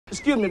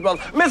Excuse me,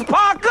 brother. Miss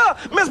Parker!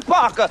 Miss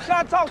Parker! Can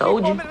I talk to you for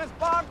a minute, Miss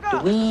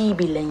Parker? We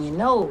be letting you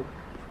know,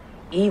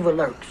 evil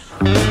lurks.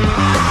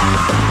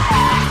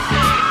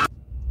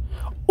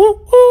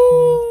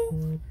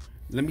 Ooh.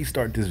 Let me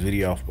start this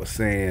video off by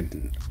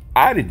saying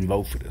I didn't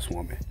vote for this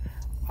woman.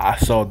 I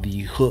saw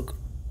the hook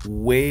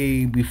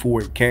way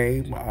before it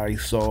came. I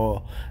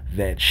saw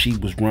that she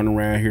was running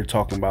around here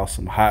talking about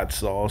some hot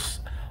sauce.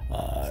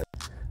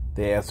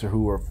 They asked her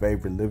who her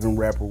favorite living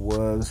rapper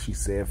was. She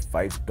said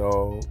Phife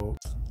Dawg.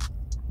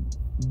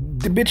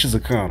 The bitch is a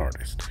con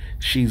artist.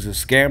 She's a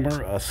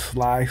scammer, a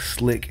sly,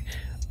 slick,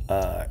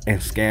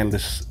 and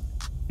scandalous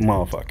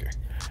motherfucker.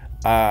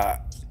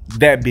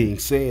 That being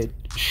said,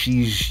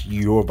 she's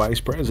your vice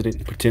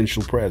president,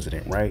 potential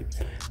president, right?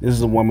 This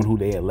is a woman who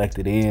they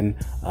elected in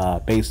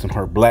based on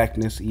her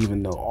blackness,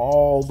 even though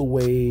all the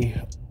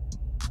way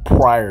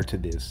prior to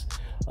this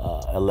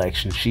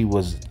election, she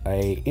was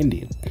a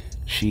Indian.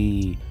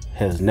 She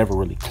has never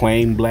really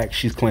claimed black.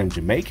 She's claimed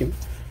Jamaican,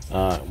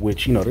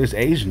 which, you know, there's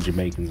Asian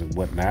Jamaicans and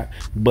whatnot,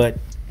 but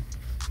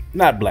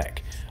not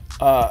black.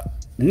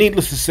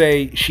 Needless to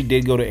say, she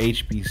did go to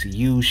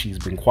HBCU. She's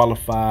been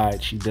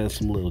qualified. She does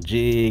some little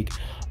jig.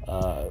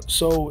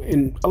 So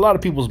in a lot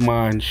of people's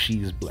minds,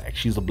 she's black.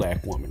 She's a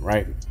black woman,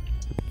 right?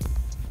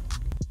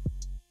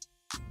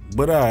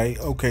 But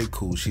okay,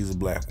 cool. She's a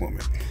black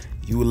woman.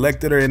 You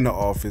elected her in the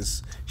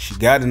office. She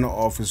got in the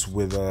office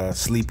with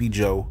Sleepy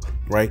Joe,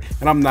 right?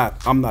 And I'm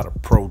not a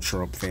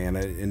pro-Trump fan.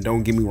 And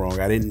don't get me wrong,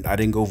 I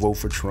didn't go vote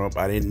for Trump.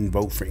 I didn't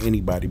vote for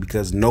anybody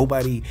because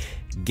nobody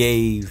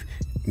gave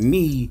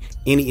me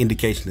any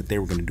indication that they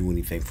were going to do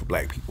anything for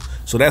black people.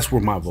 So that's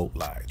where my vote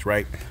lies,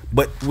 right?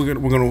 But we're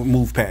gonna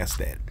move past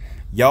that.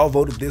 Y'all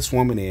voted this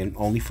woman in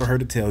only for her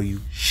to tell you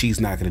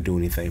she's not going to do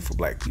anything for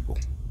black people.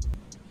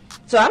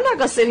 So I'm not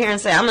going to sit here and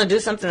say I'm going to do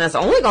something that's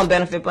only going to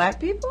benefit black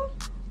people.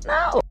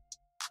 No.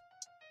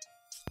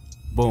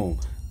 Boom.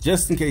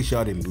 Just in case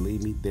y'all didn't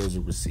believe me, there's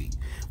a receipt.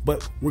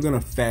 But we're going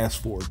to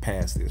fast forward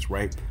past this,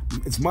 right?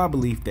 It's my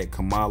belief that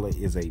Kamala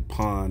is a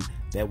pawn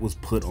that was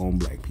put on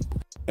black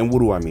people. And what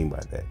do I mean by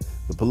that?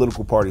 The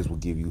political parties will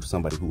give you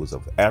somebody who is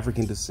of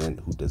African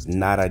descent, who does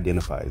not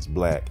identify as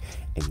black,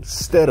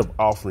 instead of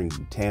offering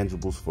you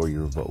tangibles for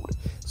your vote.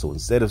 So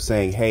instead of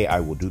saying, hey, I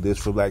will do this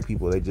for black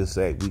people, they just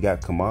say, we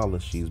got Kamala,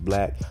 she's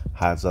black,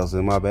 hot sauce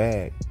in my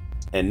bag.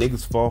 And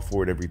niggas fall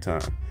for it every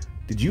time.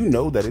 Did you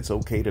know that it's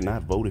okay to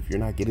not vote if you're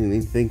not getting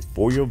anything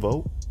for your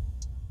vote?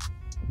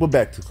 But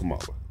back to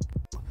Kamala.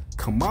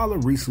 Kamala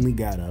recently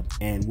got up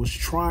and was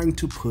trying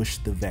to push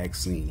the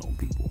vaccine on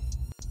people.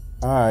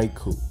 Alright,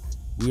 cool.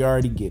 We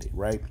already get it,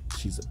 right?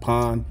 She's a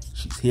pawn.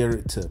 She's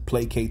here to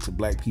placate to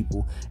black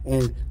people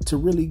and to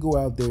really go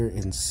out there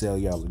and sell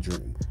y'all a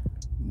dream.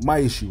 My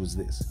issue is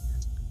this.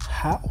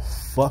 How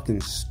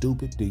fucking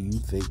stupid do you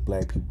think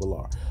black people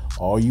are?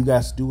 All you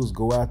guys do is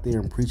go out there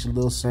and preach a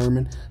little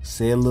sermon,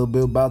 say a little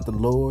bit about the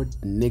Lord,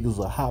 niggas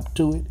will hop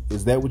to it.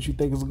 Is that what you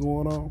think is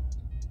going on?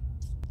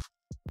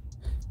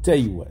 Tell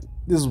you what,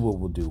 this is what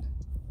we'll do.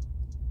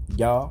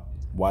 Y'all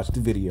watch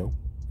the video,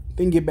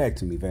 then get back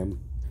to me, family.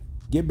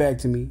 Get back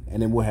to me,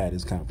 and then we'll have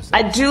this conversation.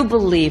 I do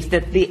believe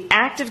that the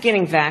act of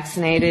getting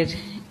vaccinated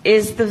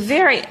is the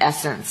very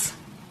essence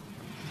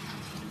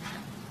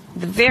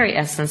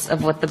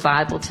of what the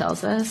Bible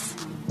tells us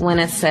when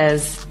it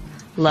says,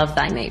 love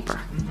thy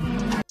neighbor.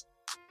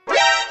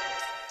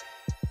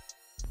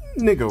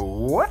 Nigga,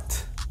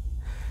 what?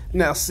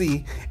 Now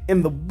see,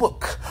 in the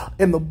book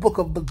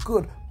of the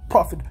good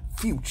prophet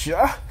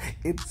Future,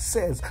 it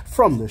says,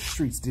 from the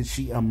streets did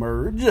she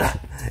emerge,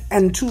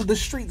 and to the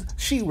streets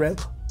she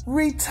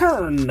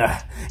return.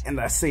 And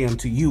I say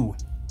unto you,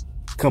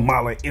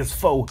 Kamala is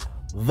for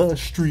the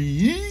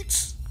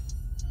streets.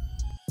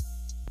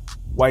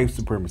 White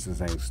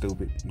supremacists ain't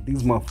stupid.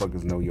 These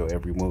motherfuckers know your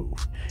every move.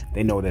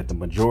 They know that the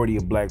majority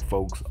of black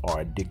folks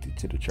are addicted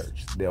to the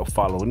church. They'll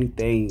follow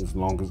anything as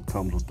long as it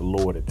comes with the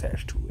Lord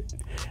attached to it.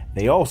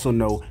 They also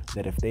know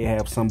that if they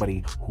have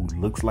somebody who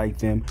looks like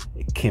them,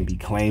 it can be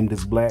claimed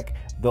as black,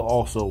 they'll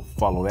also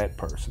follow that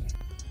person.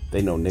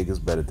 They know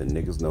niggas better than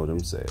niggas know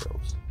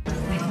themselves.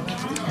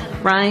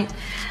 Right?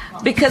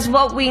 Because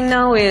what we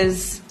know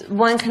is,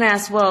 one can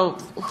ask, well,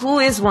 who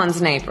is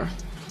one's neighbor?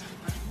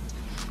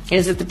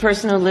 Is it the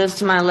person who lives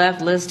to my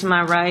left, lives to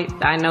my right?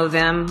 I know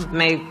them,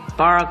 may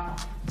borrow a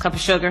cup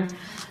of sugar,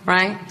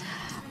 right?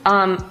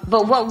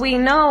 But what we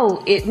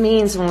know it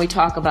means when we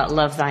talk about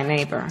love thy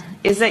neighbor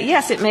is that,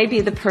 yes, it may be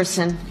the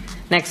person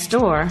next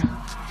door,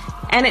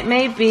 and it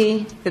may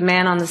be the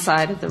man on the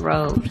side of the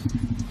road,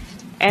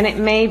 and it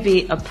may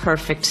be a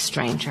perfect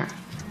stranger.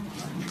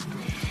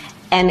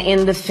 And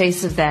in the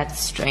face of that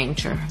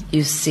stranger,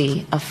 you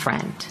see a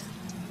friend.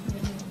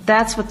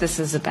 That's what this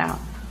is about.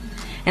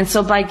 And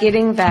so by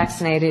getting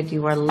vaccinated,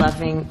 you are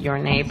loving your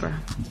neighbor.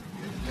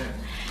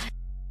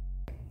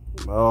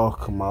 Oh,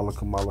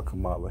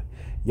 Kamala.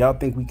 Y'all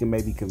think we can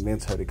maybe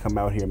convince her to come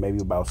out here maybe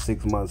about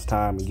 6 months'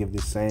 time and give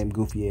this same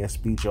goofy-ass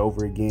speech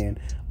over again,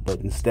 but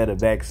instead of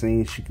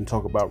vaccines, she can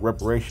talk about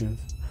reparations?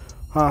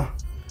 Huh?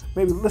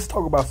 maybe let's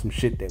talk about some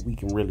shit that we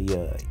can really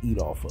eat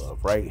off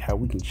of, right? How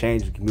we can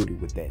change the community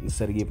with that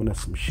instead of giving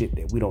us some shit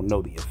that we don't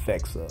know the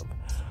effects of.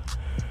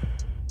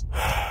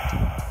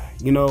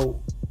 You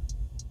know,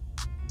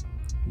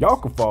 y'all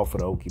can fall for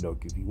the okie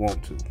doke if you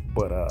want to,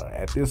 but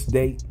at this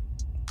date,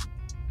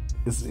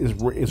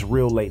 it's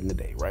real late in the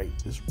day, right?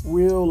 It's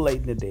real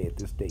late in the day at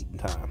this date and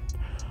time.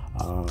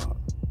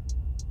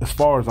 As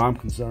far as I'm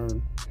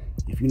concerned,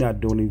 if you're not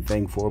doing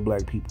anything for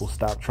black people,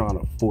 stop trying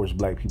to force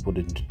black people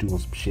to do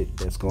some shit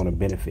that's going to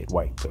benefit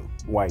white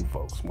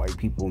folks, white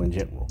people in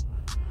general.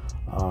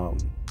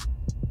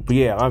 But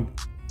yeah,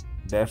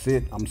 that's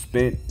it. I'm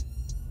spent.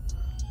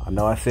 I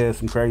know I said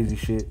some crazy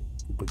shit,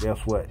 but guess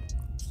what?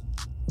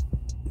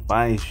 If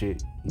I ain't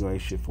shit, you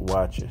ain't shit for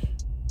watching.